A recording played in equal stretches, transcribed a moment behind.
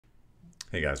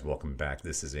Hey guys, welcome back.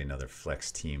 This is another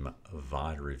Flex Team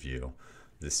VoD review.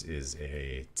 This is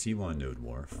a T1 node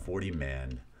war,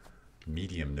 40-man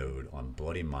medium node on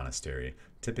Bloody Monastery.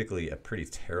 Typically a pretty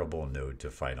terrible node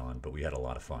to fight on, but we had a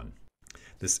lot of fun.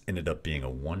 This ended up being a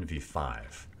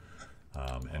 1v5,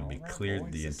 and we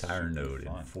cleared the entire node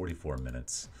in 44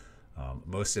 minutes.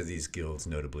 Most of these guilds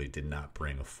notably did not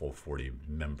bring a full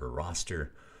 40-member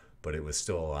roster, but it was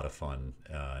still a lot of fun,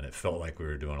 and it felt like we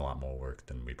were doing a lot more work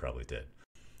than we probably did.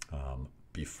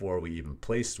 Before we even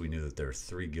placed, we knew that there were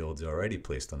 3 guilds already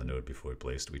placed on the node before we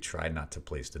placed. We tried not to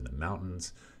place in the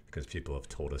mountains because people have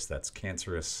told us that's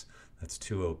cancerous, that's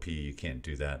too OP, you can't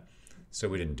do that. So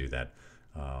we didn't do that.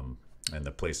 And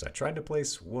the place I tried to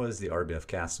place was the RBF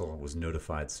castle. Was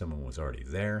notified someone was already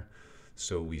there.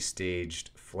 So we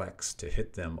staged Flex to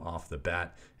hit them off the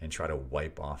bat and try to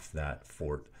wipe off that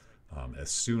fort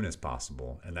as soon as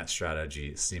possible. And that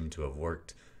strategy seemed to have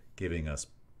worked, giving us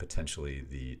potentially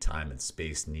the time and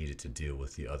space needed to deal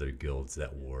with the other guilds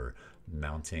that were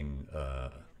mounting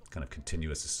kind of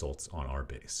continuous assaults on our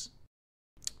base.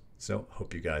 So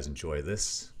hope you guys enjoy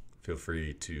this. Feel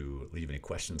free to leave any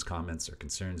questions, comments, or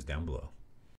concerns down below.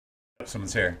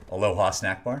 Someone's here. Aloha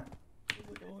snack bar.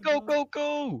 Go, go,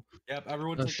 go! Yep,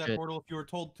 everyone take that portal if you were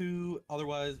told to.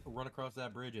 Otherwise, run across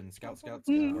that bridge and scout.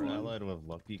 We're allied with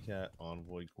Lucky Cat,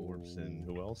 Envoy Corpse, and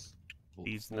who else?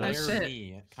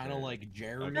 Jeremy, kind of like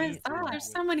Jeremy.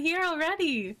 There's someone here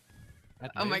already.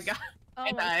 Oh my god. Oh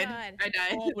I died. God. I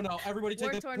died. Oh no! Everybody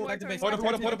take the pull back to base.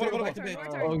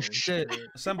 Wartorn. Oh shit.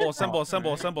 Assemble.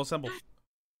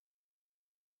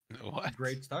 What?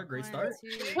 Great start. 1,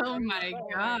 2, Oh my 4,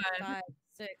 god. 5,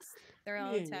 6. They're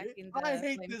all attacking the I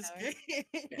hate flame this tower.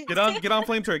 game. Get on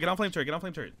flame turret. Get on flame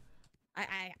turret.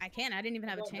 I can't. I didn't even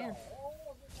have a chance.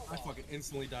 I fucking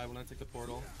instantly die when I take the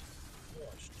portal.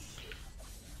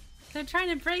 They're trying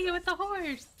to break it with the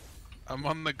horse. I'm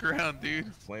on the ground,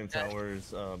 dude. Flame Tower's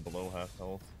below half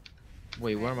health.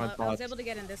 Wait, where are my Well, I bots? was able to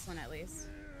get in this one at least.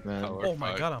 Man. Oh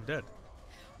my god, I'm dead.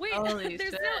 Wait, Holy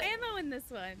there's shit. no ammo in this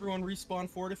one. Everyone respawn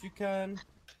for it if you can.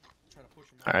 Try to push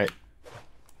them. All right,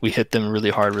 we hit them really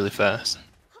hard, really fast.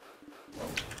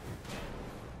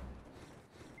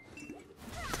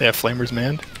 They have flamers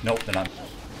manned. Nope, they're not.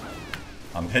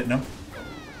 I'm hitting them.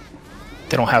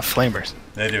 They don't have flamers.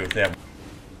 They do. They have.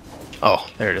 Oh,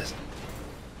 there it is.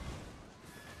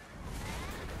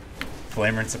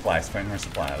 Flamer and supply. Flamer and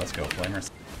supply. Let's go. Flamer.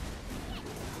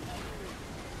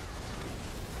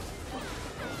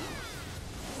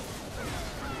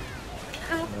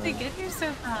 How did they get here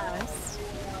so fast?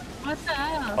 What the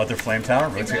hell? Other flame tower.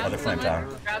 Rotate other flame tower.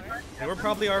 They were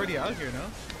probably already out here, no?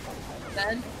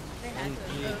 Dead. They had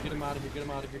to. Get them out of here. Get them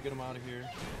out of here. Get them out of here.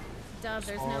 Dub,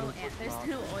 there's no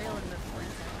oil in the flame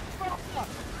tower.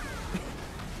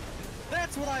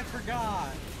 That's what I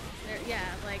forgot. Yeah,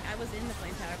 like I was in the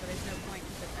flame tower, but there's no point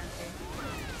because it's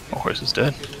empty. My horse is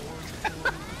dead.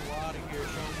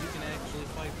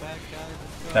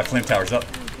 That flame tower's up.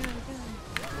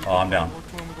 Oh, I'm down.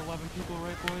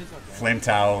 Flame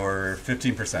tower,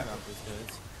 15%.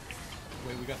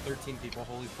 Wait, we got 13 people.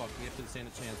 Holy fuck, we have to stand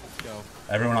a chance. Let's go.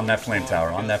 Everyone on that flame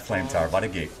tower. On that flame tower. By the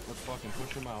gate. Let's fucking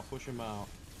push him out. Push him out.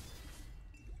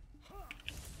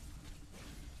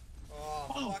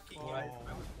 Oh, fucking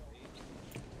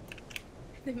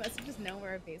They must have just known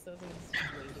where our base was and was just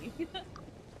waiting.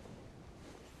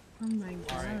 Oh my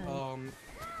god. Alright,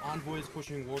 Envoy's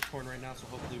pushing Wartorn right now, so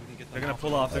hopefully we can get them. They're gonna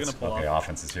pull off. They're gonna pull Okay, off.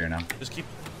 offense is here now. Just keep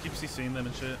CCing them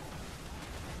and shit.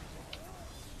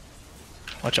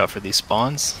 Watch out for these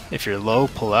spawns. If you're low,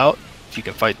 pull out. If you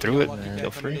can fight through it,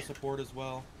 feel free. free. Support as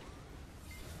well.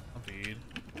 Indeed.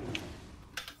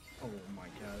 Oh my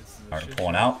god. Alright,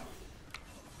 pulling out.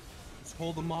 Just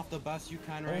hold them off the best you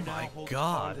can right now. Oh my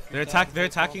god. They're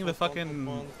attacking the fucking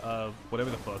whatever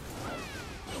the fuck.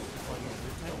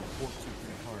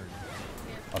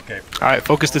 Okay. Alright,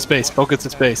 focus this base. Focus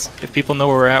this base. If people know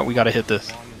where we're at, we gotta hit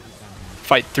this.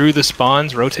 Fight through the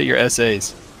spawns, rotate your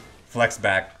SAs. Flex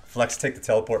back. Flex take the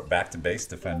teleport back to base,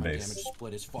 defend base. Damage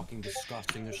split is fucking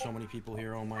disgusting. There's so many people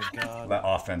here. Oh my god. Let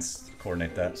offense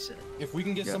coordinate that. If we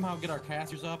can somehow get our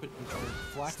casters up and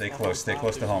flex. Stay close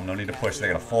to home. No need to push. They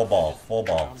got a full ball. Full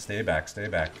ball. Stay back.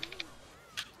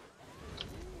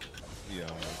 Yeah.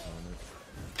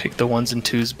 Pick the 1s and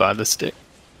 2s by the stick.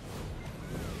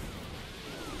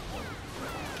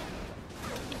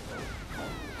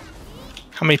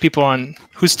 How many people on?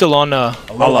 Who's still on?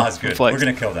 Alola's good. Flex? We're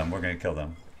gonna kill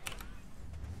them.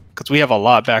 Because we have a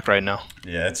lot back right now.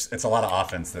 Yeah, it's a lot of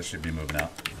offense that should be moving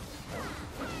out.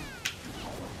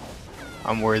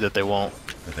 I'm worried that they won't.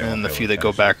 That they And won't the be few able to that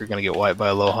go finish back are gonna get wiped by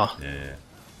Aloha. Yeah.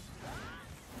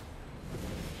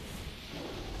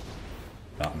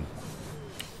 Mountain.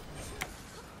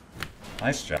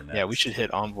 Nice job. Yeah, we should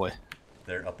hit Envoy.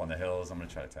 They're up on the hills. I'm gonna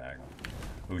try to tag them.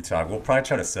 Utah. We'll probably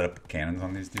try to set up cannons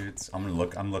on these dudes. I'm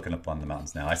looking up on the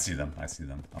mountains now. I see them.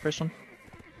 First one.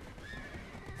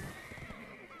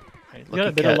 Right, We got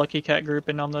a bit of Lucky Cat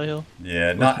grouping on the hill.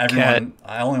 Yeah, not everyone.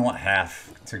 I only want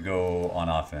half to go on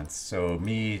offense. So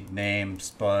me, Name,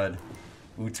 Spud,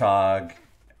 Utah,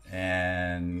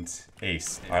 and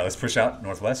Ace. All right, let's push out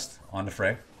northwest on the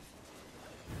fray.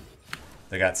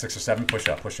 They got 6 or 7. Push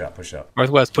up, push up, push up.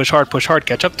 Northwest, push hard,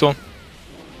 catch up to him.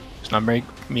 It's not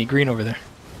me green over there.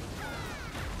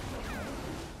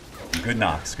 Good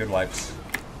knocks, good wipes.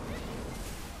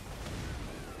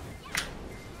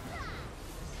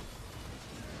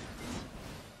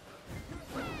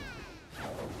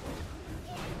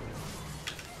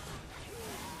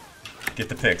 Get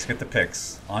the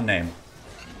picks. On Name.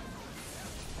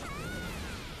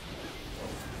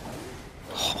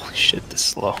 Holy shit, this is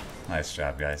slow. Nice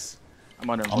job, guys. I'm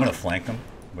under. I'm gonna flank them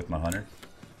with my hunter.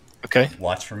 Okay.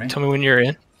 Watch for me. Tell me when you're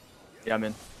in. Yeah, I'm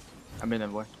in. I'm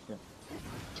in, boy. Yeah.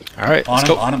 All right, let's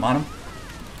go. On him.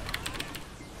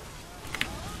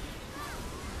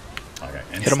 Okay,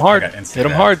 Hit him hard. Hit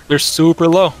him hard. They're super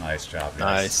low. Nice job,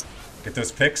 guys. Nice. Get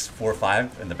those picks. 4 or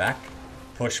 5 in the back.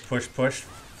 Push.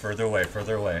 Further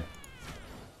away.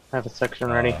 I have a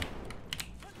section ready.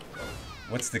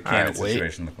 What's the cannon wait.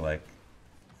 situation look like?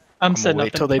 I'm gonna setting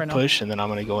wait up till they right now. push, and then I'm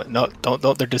gonna go. No,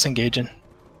 don't. They're disengaging.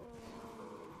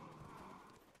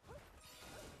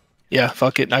 Yeah,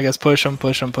 fuck it. I guess push them.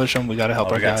 We gotta help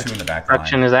our We got guys. 2 in the back line.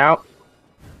 Section is out.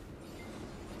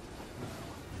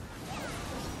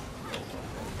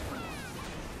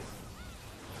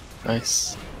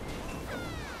 Nice.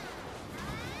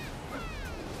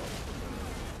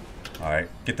 All right,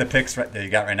 get the picks right that you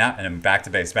got right now, and then back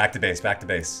to base.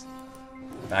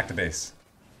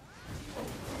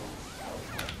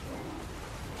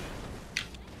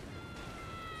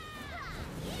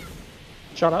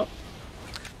 Shot out.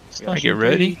 Can I get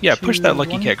ready? Yeah, push that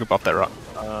Lucky Cat group off that rock.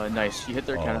 Nice. You hit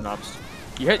their cannon ops.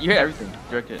 You hit everything.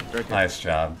 Direct hit. Nice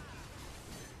job.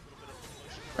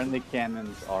 Friendly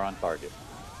cannons are on target.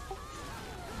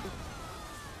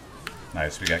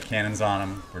 Nice. We got cannons on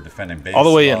them. We're defending base. All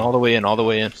the way in.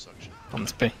 On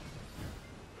this ping.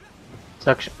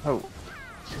 Section. Oh.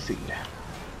 Succeed.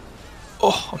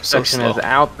 Oh, I'm so Section slow. is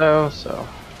out though, so.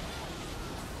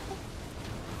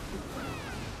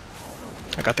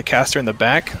 I got the caster in the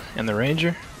back and the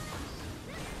ranger.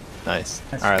 Nice.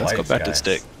 Nice All right, let's go wipes, back to guys.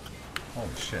 stick. Holy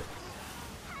shit.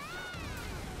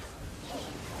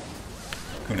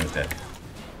 Kuno's dead.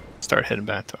 Start heading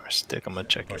back to our stick. I'm gonna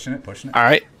check it. Pushing it. All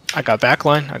right, I got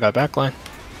backline.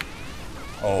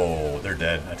 Oh, they're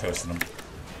dead. I toasted them.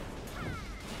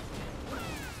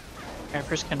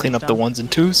 Clean up the 1s and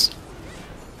 2s.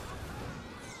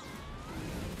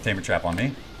 Tamer trap on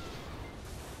me.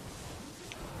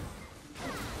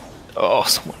 Oh,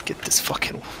 someone get this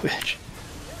fucking witch.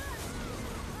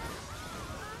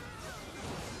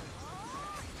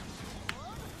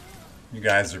 You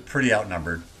guys are pretty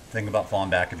outnumbered. Think about falling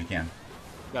back if you can.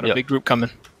 Got a big group coming.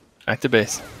 Back to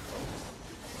base.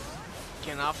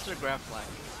 Can officer grab flag?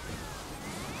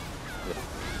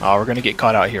 Oh, we're gonna get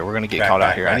caught out here.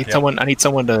 I need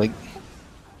someone to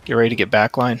get ready to get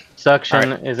backline.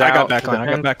 Section is out. I got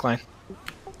backline.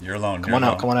 You're alone. Come on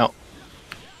out.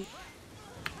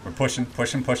 We're pushing.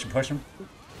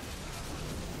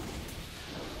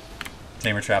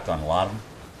 Tamer trapped on a lot of them.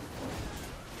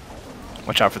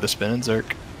 Watch out for the spinning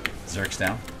Zerk. Zerk's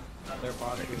down.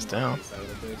 He's down.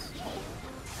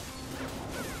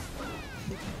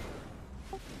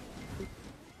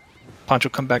 Poncho,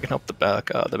 come back and help the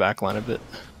back line a bit.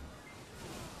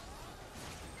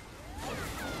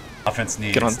 Offense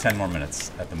needs 10 more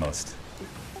minutes at the most.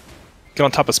 Get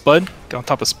on top of Spud.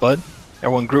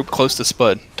 Everyone group close to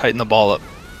Spud. Tighten the ball up.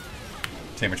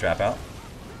 Tamer trap out.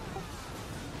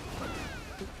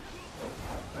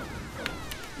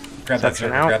 Grab that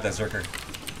Zerker.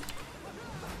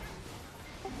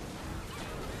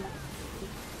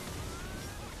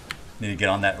 Need to get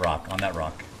on that rock.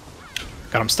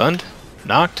 Got him stunned.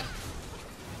 Knocked.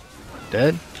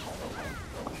 Dead.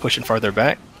 Pushing farther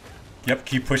back. Yep,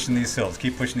 keep pushing these hills.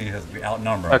 We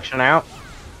outnumber them. Section out.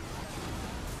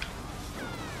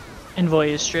 Envoy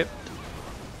is stripped.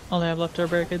 All they have left are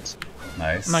barricades.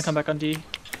 Nice. I'm gonna come back on D.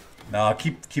 No,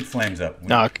 keep flames up.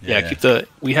 Keep the.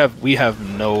 We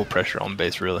have no pressure on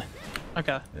base really.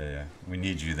 Okay. Yeah. We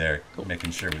need you there,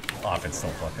 making sure offense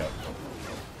don't fuck up.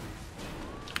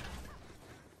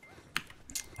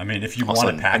 I mean, if you want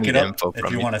to pack it up, if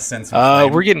you want to send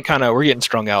some we're getting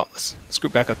strung out. Let's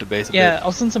group back up to base. Yeah,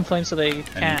 I'll send some flames so they you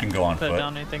can't can go on put foot.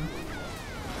 down anything.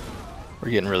 We're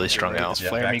getting really strung out. Yeah,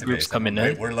 Flare back me to groups base. coming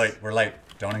Wait, in. we're light. We're light.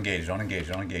 Don't engage. Don't engage.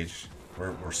 Don't engage.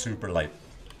 We're super light.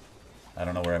 I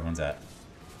don't know where everyone's at.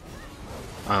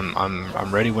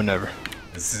 I'm ready whenever.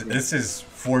 This is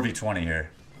 4v20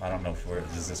 here. I don't know if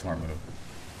this is a smart move.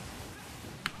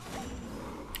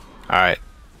 All right,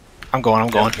 I'm going.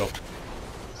 Go.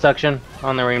 Section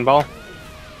on the rain ball.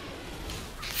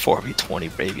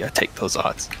 4v20, baby. I take those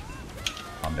odds.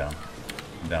 I'm down.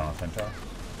 I'm down on flame tower.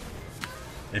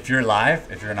 If you're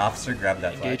live, if you're an officer, grab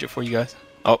that flag. Engage it for you guys.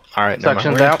 Oh, all right. Never mind.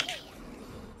 Section's We're in. out.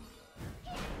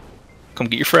 Come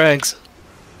get your frags.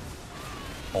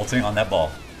 Ulting on that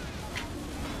ball.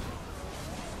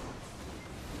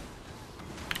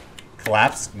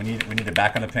 Collapse. We need to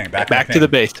back on the ping. Back to the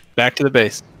base. Back to the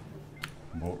base.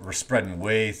 We're spreading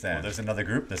way thin. Oh, there's another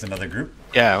group. There's another group.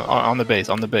 Yeah, on the base.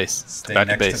 On the base. Stay back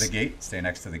next to, base. to the gate. Stay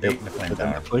next to the gate and the flame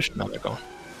tower. Push. Now they're going.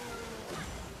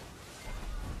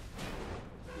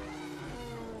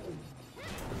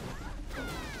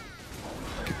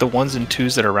 The 1s and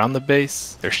 2s that are around the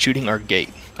base, they're shooting our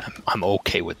gate. I'm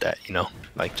okay with that, you know?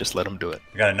 Like, just let them do it.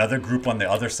 We got another group on the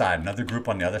other side. Another group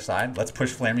on the other side. Let's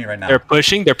push Flamey right now. They're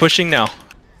pushing now.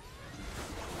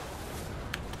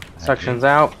 Section's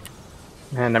out.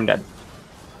 And I'm dead.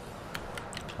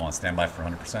 Come on, stand by for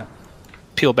 100%.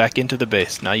 Peel back into the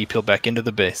base. Now you peel back into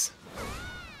the base.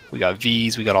 We got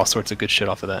Vs, we got all sorts of good shit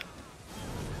off of that.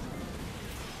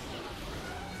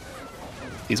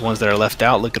 These ones that are left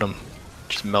out, look at them.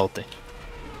 Just melting.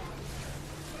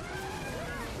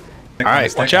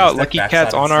 Alright, watch out. Lucky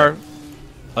Cat's on our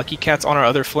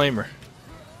other flamer.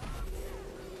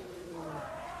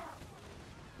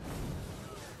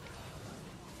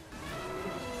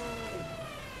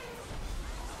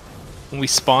 When we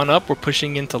spawn up, we're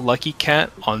pushing into Lucky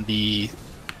Cat on the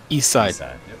east side.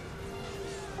 Yep.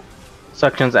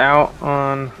 Section's out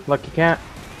on Lucky Cat.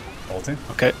 Ulting.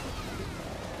 Okay.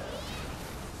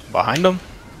 Behind them.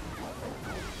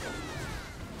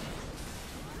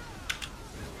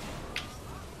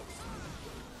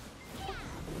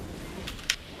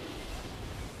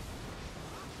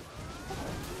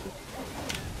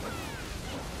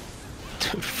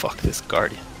 Dude, fuck this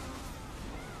Guardian.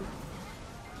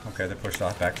 Okay, they pushed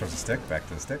off. Back towards the stick. Back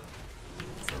to the stick.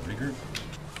 So regroup.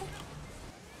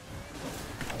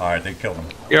 Alright, they killed him.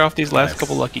 You're off these last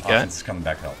couple Lucky Cats. Offense is coming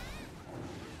back help.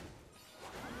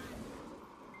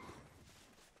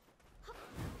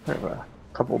 There are a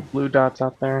couple blue dots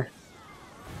out there.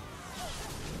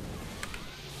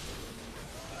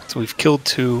 So we've killed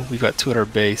 2. We've got 2 at our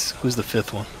base. Who's the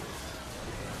 5th one?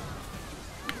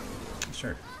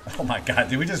 Sure. Oh my god,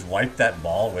 did we just wipe that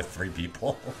ball with 3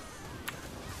 people?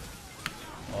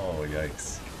 Oh,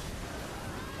 yikes.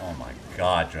 Oh my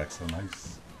god, Drexel,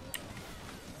 nice.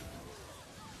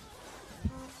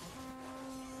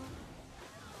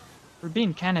 We're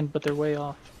being cannoned, but they're way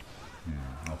off.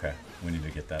 Okay, we need to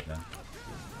get that then.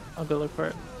 I'll go look for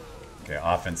it. Okay,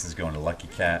 offense is going to Lucky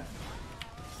Cat.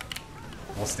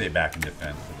 We'll stay back and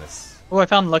defend for this. Oh, I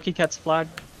found Lucky Cat's flag.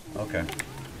 Okay.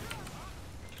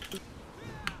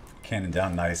 Cannon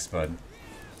down, nice, bud.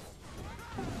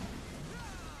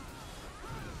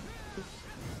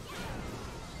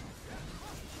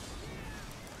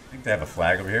 I think they have a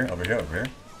flag over here, over here.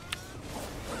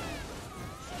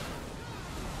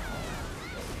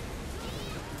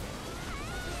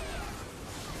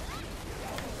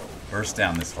 Burst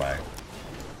down this flag.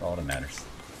 That's all that matters.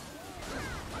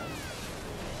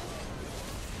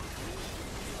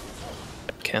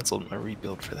 Cancelled my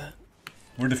rebuild for that.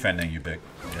 We're defending you, Big.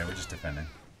 Yeah, we're just defending.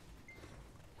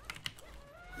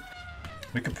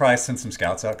 We could probably send some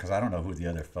scouts out, because I don't know who the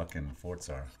other fucking forts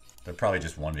are. They're probably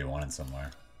just 1v1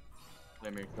 somewhere.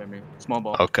 Let me. Small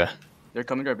ball. Okay. They're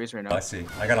coming to our base right now. I see.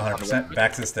 I got 100%.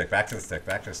 Back to the stick, back to the stick,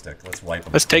 back to the stick. Let's wipe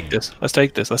them. Let's take this. Let's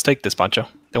take this. Let's take this, Pancho.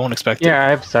 They won't expect it. Yeah, I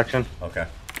have section. Okay.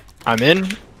 I'm in.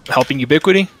 Helping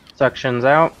Ubiquity. Section's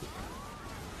out.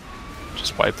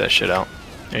 Just wipe that shit out.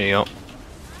 There you go.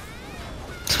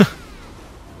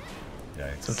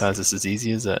 Yikes. Sometimes it's as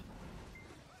easy as that.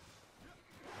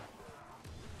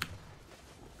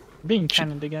 Being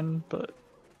cannoned again, but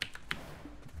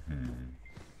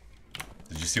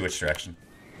Did you see which direction?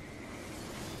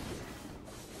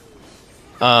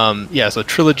 Yeah, so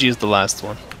Trilogy is the last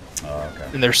one. Oh, okay.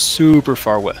 And they're super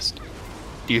far west.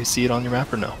 Do you see it on your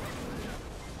map or no?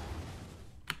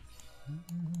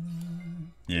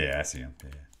 Yeah, I see him. Yeah.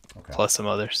 Okay. Plus some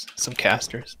others. Some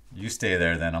casters. You stay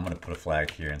there then. I'm going to put a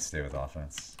flag here and stay with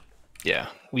offense. Yeah,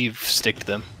 we've sticked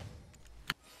them.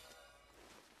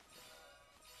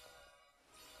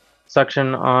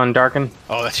 Section on Darken.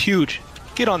 Oh, that's huge.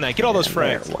 Get on that. Get all those And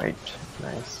they're frags. wiped.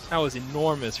 Nice. That was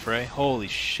enormous, Frey. Holy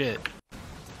shit.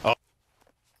 Oh,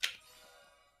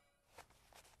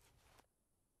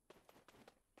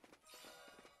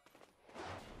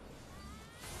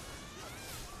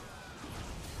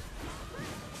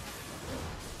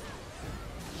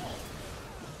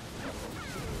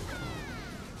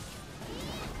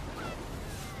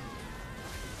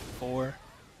 4,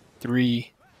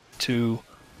 3, 2,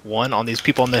 1 on these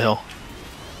people on the hill.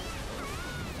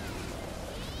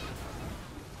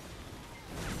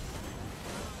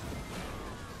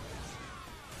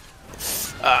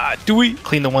 Do we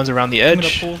clean the ones around the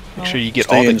edge? Make sure you get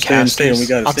all the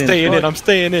casters. I'm staying in. I'm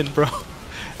staying in, bro.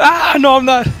 Ah, no, I'm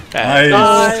not. Nice.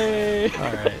 All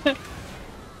right.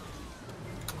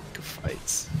 Good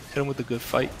fights. Hit him with the good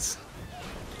fights.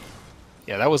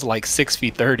 Yeah, that was like 6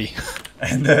 feet 30.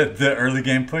 And the early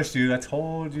game push, dude. I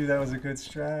told you that was a good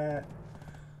strat.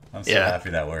 I'm so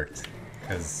happy that worked.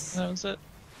 Cause That was it.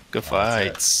 Good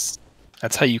fights.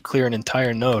 That's how you clear an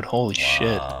entire node. Holy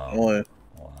shit. Wow.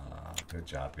 Good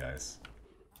job, guys.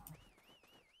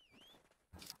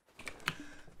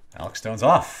 Alex Stone's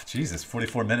off. Jesus,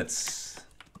 44 minutes.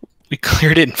 We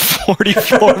cleared it in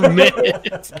 44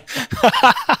 minutes.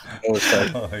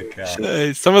 Oh my god.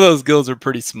 Hey, some of those guilds are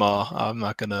pretty small. I'm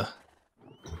not gonna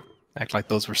act like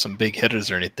those were some big hitters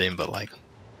or anything, but like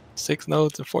 6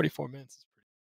 nodes in 44 minutes.